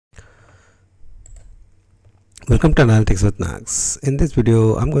Welcome to Analytics with Nags. In this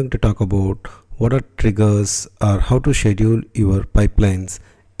video, I'm going to talk about what are triggers or how to schedule your pipelines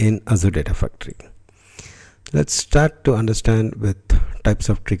in Azure Data Factory. Let's start to understand with types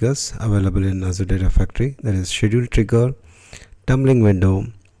of triggers available in Azure Data Factory. There is schedule trigger, tumbling window,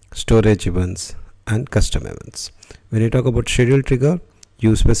 storage events, and custom events. When you talk about schedule trigger,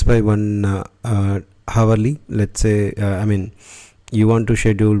 you specify one hourly. Let's say, you want to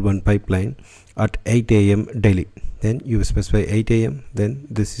schedule one pipeline at 8 a.m. daily. Then you specify 8 a.m. Then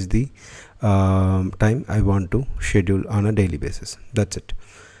this is the time I want to schedule on a daily basis. That's it.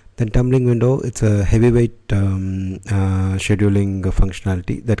 Then tumbling window, it's a heavyweight scheduling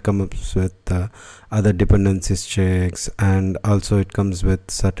functionality that comes with other dependencies checks, and also it comes with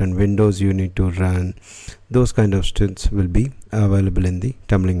certain windows you need to run. Those kind of things will be available in the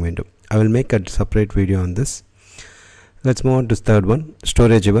tumbling window. I will make a separate video on this. Let's move on to the third one,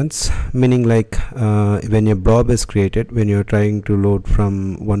 storage events, meaning like when a blob is created, when you're trying to load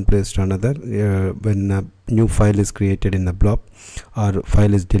from one place to another, when a new file is created in the blob or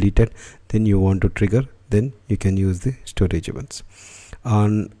file is deleted, then you want to trigger, then you can use the storage events.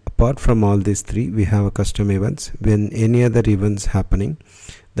 Apart from all these three, we have a custom events. When any other events happening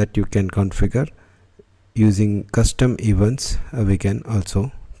that you can configure using custom events, we can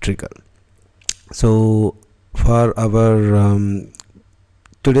also trigger. So for our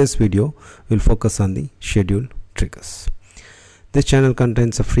today's video, we'll focus on the schedule triggers. This channel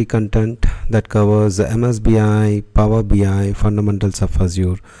contains a free content that covers the MS BI, Power BI, fundamentals of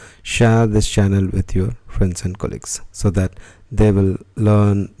Azure. Share this channel with your friends and colleagues so that they will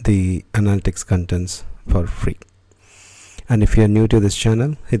learn the analytics contents for free. And if you are new to this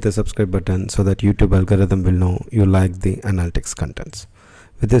channel, hit the subscribe button so that YouTube algorithm will know you like the analytics contents.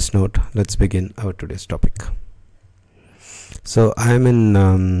 With this note, let's begin our today's topic. So I am in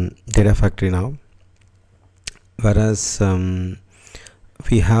Data Factory now, whereas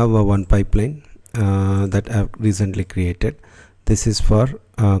we have one pipeline that I have recently created. This is for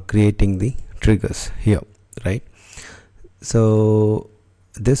creating the triggers here, right? So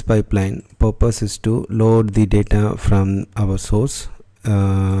this pipeline purpose is to load the data from our source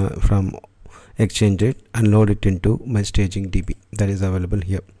from Exchange it and load it into my staging DB that is available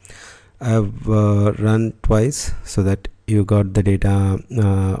here. I have run twice so that you got the data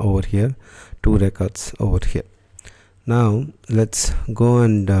over here, 2 records over here. Now let's go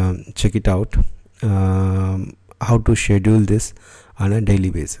and check it out, how to schedule this on a daily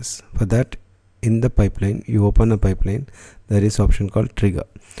basis. For that, in the pipeline, you open a pipeline, there is option called trigger.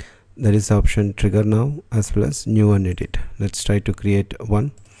 There is option trigger now as well as new and edit. Let's try to create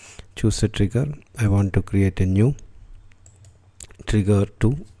one. Choose a trigger. I want to create a new trigger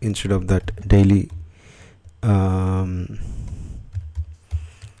 2 instead of that daily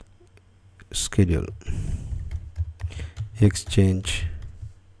schedule exchange,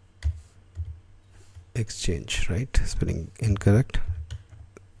 right? Spelling incorrect.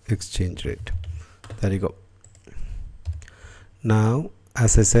 Exchange rate. There you go. Now,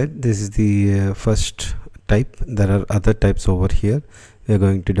 as I said, this is the first type. There are other types over here. We are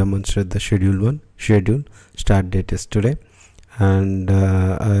going to demonstrate the schedule one. Schedule start date is today, and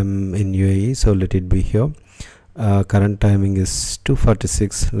I'm in UAE, so let it be here. Current timing is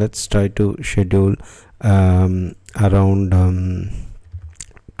 2:46. Let's try to schedule around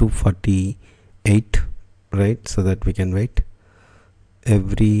 2:48, right? So that we can wait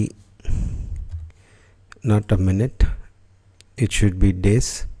every, not a minute, it should be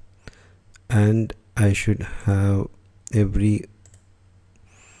days, and I should have every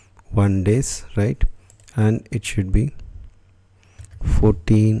 1 days, right? And it should be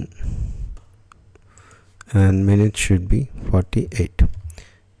 14 and minutes should be 48.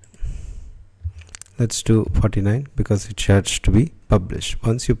 Let's do 49 because it has to be published.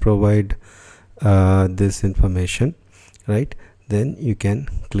 Once you provide this information, right, then you can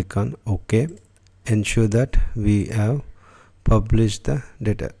click on OK. Ensure that we have published the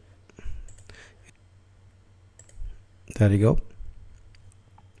data. There you go.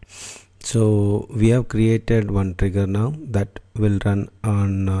 So we have created one trigger now that will run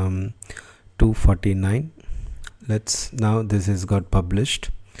on 2:49. Now this is got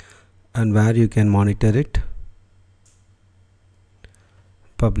published, and where you can monitor it,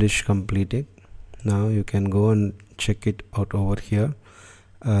 publish completed. Now you can go and check it out over here,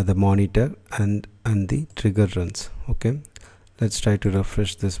 the monitor and the trigger runs. Okay, let's try to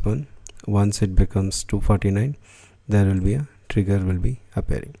refresh this one. Once it becomes 2:49, there will be a trigger will be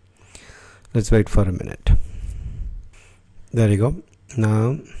appearing. Let's wait for a minute. There you go.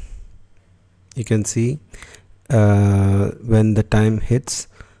 Now you can see when the time hits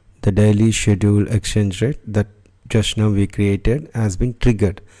the daily schedule exchange rate, that just now we created has been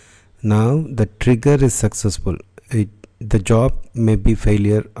triggered. Now the trigger is successful. The job may be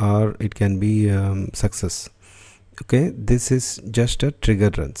failure or it can be success. Okay, this is just a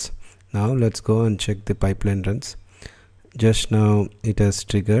trigger runs. Now let's go and check the pipeline runs. Just now it has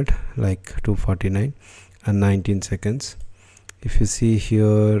triggered like 249 and 19 seconds. If you see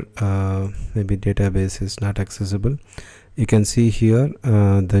here, maybe database is not accessible. You can see here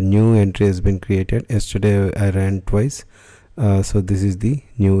the new entry has been created. Yesterday I ran twice, so this is the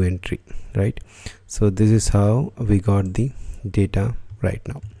new entry, right? So this is how we got the data right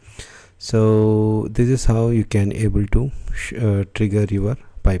now. So this is how you can able to trigger your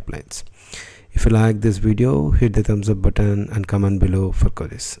pipelines. If you like this video, hit the thumbs up button and comment below for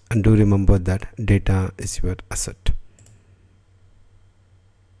queries, and do remember that data is your asset.